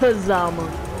champion, Kazama.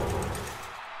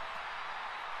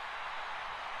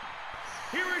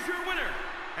 Here is your winner,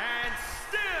 and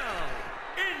still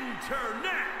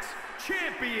internet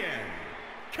champion,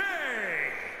 K.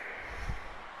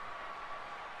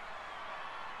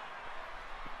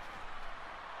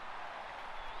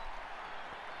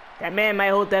 That man might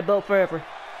hold that belt forever.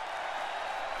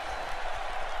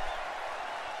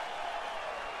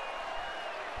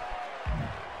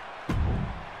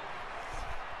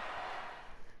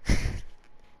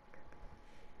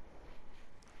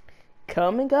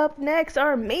 Coming up next,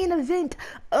 our main event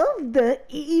of the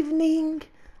evening.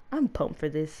 I'm pumped for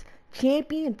this.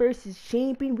 Champion versus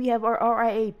champion. We have our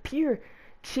RIA Pure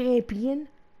champion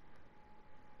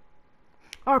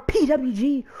our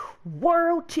PWG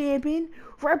World Champion,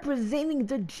 representing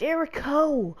the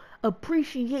Jericho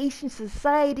Appreciation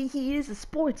Society. He is a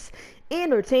sports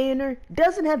entertainer,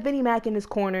 doesn't have Vinnie Mac in his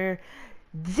corner.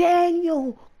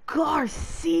 Daniel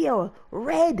Garcia,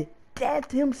 Red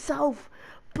Death himself,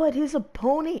 but his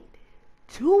opponent,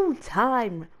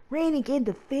 two-time reigning and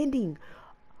defending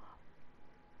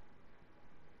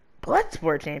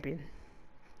Bloodsport champion,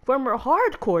 former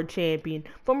hardcore champion,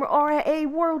 former RIA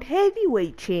World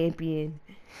Heavyweight champion,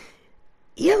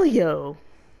 Ilio.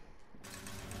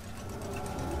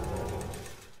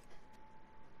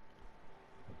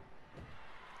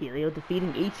 Ilio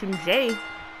defeating HMJ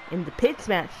in the pits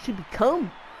match to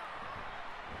become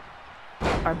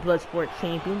our Bloodsport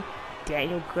champion.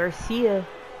 Daniel Garcia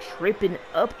tripping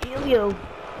up Ilio,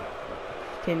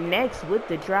 connects with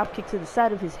the drop kick to the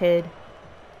side of his head.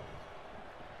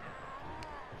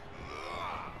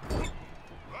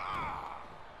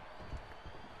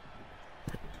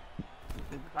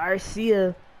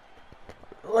 Garcia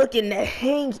looking to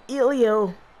hang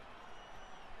Ilio.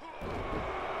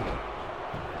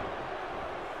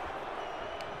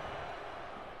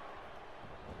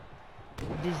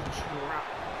 Just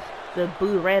dropped the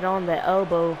boot right on the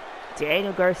elbow.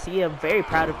 Daniel Garcia, very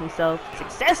proud of himself,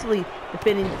 successfully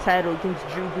defending the title against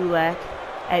Drew Gulak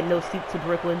at No Sleep to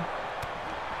Brooklyn.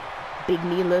 Big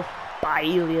knee lift by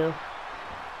Ilio.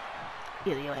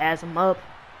 Ilio has him up.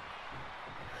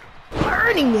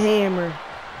 Burning hammer.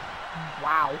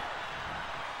 Wow.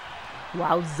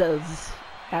 Wowzers,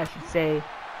 I should say.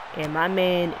 And my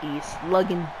man is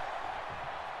slugging.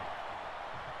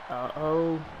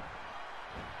 Uh-oh.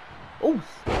 Oh.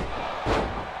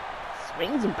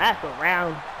 Swings him back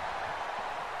around.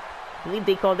 I believe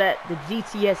they call that the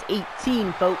GTS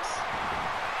 18, folks.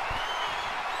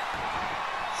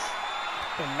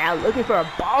 And now looking for a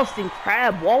Boston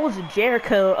Crab. Walls of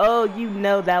Jericho. Oh, you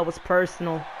know that was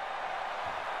personal.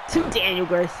 To Daniel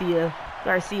Garcia.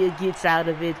 Garcia gets out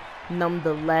of it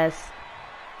nonetheless.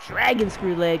 Dragon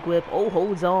screw leg whip. Oh,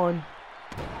 holds on.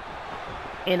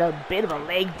 And a bit of a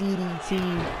leg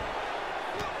DDT.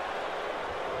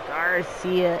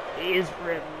 Garcia is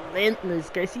relentless.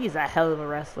 Garcia is a hell of a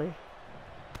wrestler.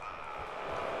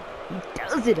 He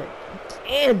does it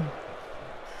again.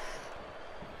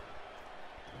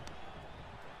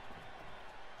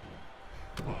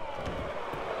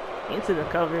 Into the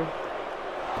cover.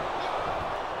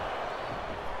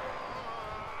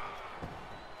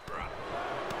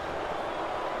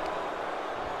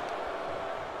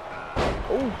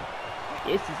 Oh,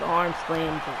 gets his arm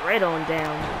slammed right on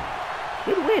down.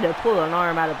 Good way to pull an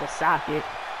arm out of the socket.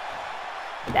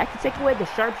 That could take away the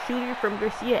sharpshooter from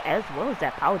Garcia as well as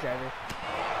that power driver.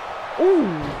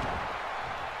 Ooh.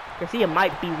 Garcia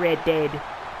might be red dead.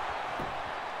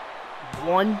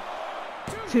 1,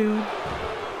 2.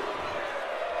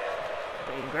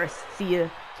 And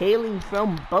Garcia hailing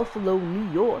from Buffalo,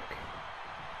 New York.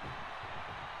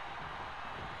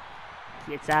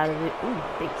 Gets out of it. Ooh,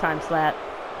 big time slap.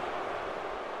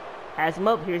 Has him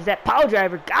up. Here's that power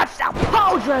driver. Gotcha, that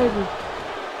power driver.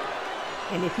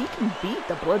 And if he can beat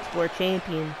the Bloodsport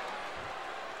champion,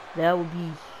 that would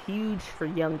be huge for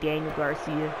young Daniel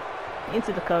Garcia.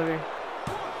 Into the cover.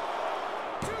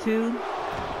 2.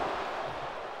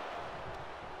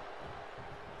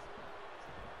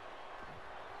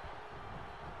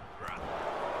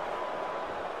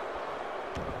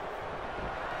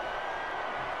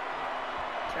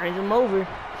 Turns him over.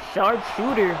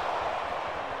 Sharpshooter.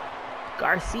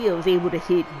 Garcia was able to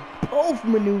hit both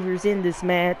maneuvers in this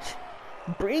match,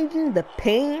 bringing the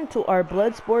pain to our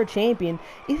Bloodsport champion.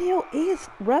 Ilio is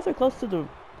rather close to the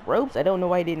ropes. I don't know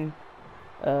why he didn't,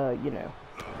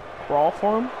 crawl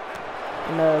for him.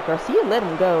 And Garcia let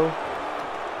him go.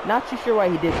 Not too sure why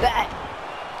he did that.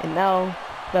 And now,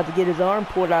 about to get his arm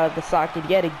pulled out of the socket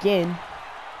yet again.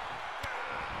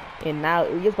 And now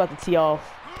Ilio's about to tee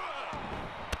off.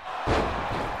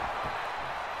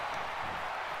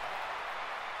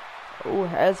 Oh,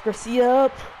 has Garcia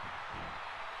up.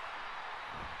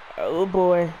 Oh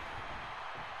boy.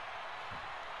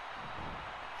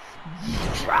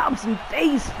 Drops him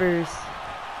face first.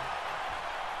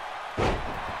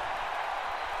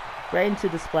 Right into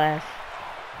the splash.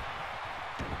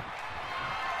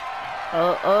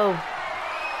 Uh-oh.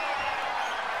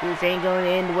 This ain't going to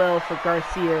end well for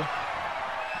Garcia.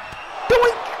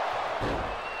 Doink!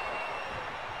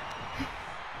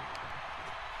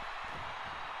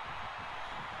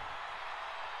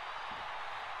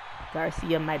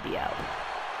 Garcia might be out.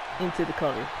 Into the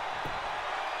cover.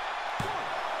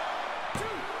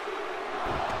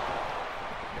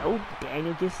 Oh,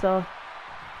 Daniel gets the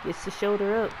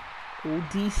shoulder up. Oh,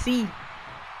 DC.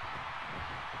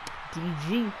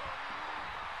 DG.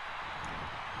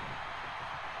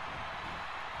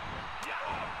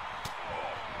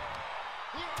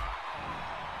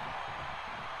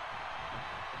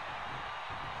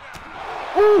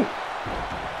 Ooh!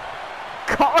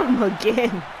 Caught him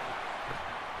again.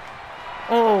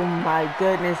 Oh my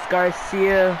goodness,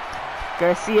 Garcia.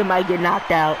 Garcia might get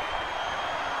knocked out.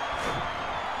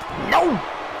 No!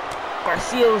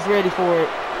 Garcia was ready for it.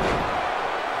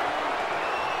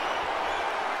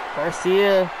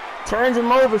 Garcia turns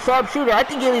him over, sharpshooter. I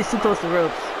think Ilia's too close to the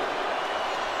ropes.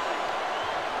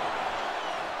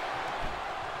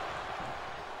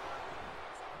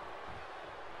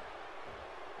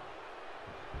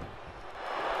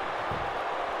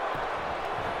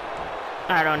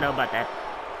 I don't know about that.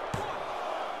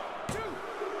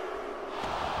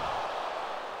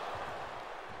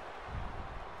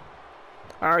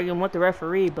 Arguing with the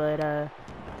referee, but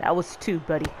that was 2,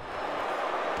 buddy.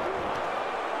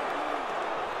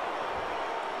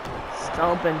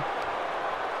 Stomping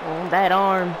on that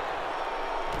arm,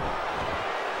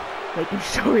 making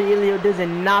sure Elio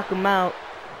doesn't knock him out.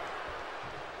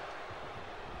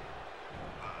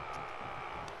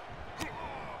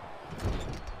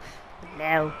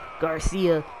 Now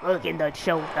Garcia looking to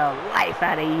choke the life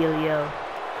out of Elio.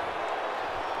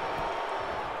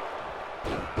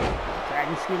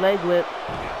 Dragon screw leg whip.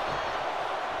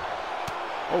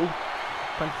 Oh,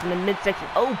 punch from the midsection.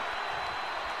 Oh,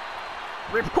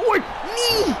 ripcord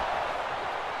knee.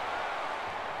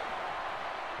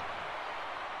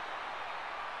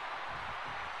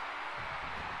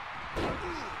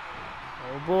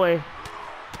 Oh boy,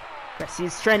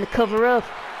 Garcia's trying to cover up,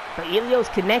 but Elio's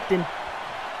connecting.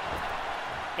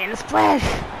 And a splash!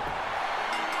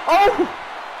 Oh!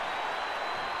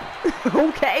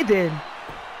 Okay then.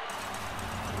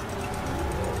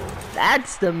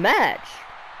 That's the match.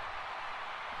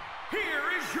 Here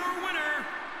is your winner,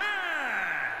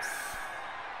 S.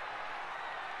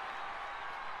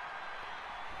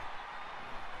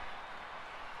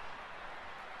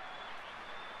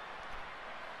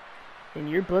 And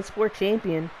your Bloodsport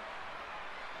champion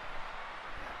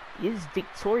is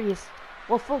victorious.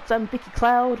 Well, folks, I'm Vicky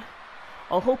Cloud.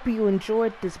 I hope you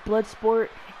enjoyed this Bloodsport,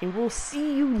 and we'll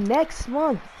see you next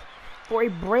month for a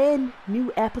brand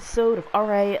new episode of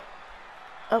RIA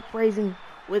Uprising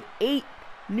with 8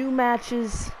 new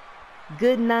matches.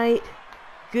 Good night,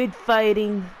 good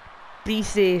fighting, be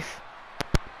safe.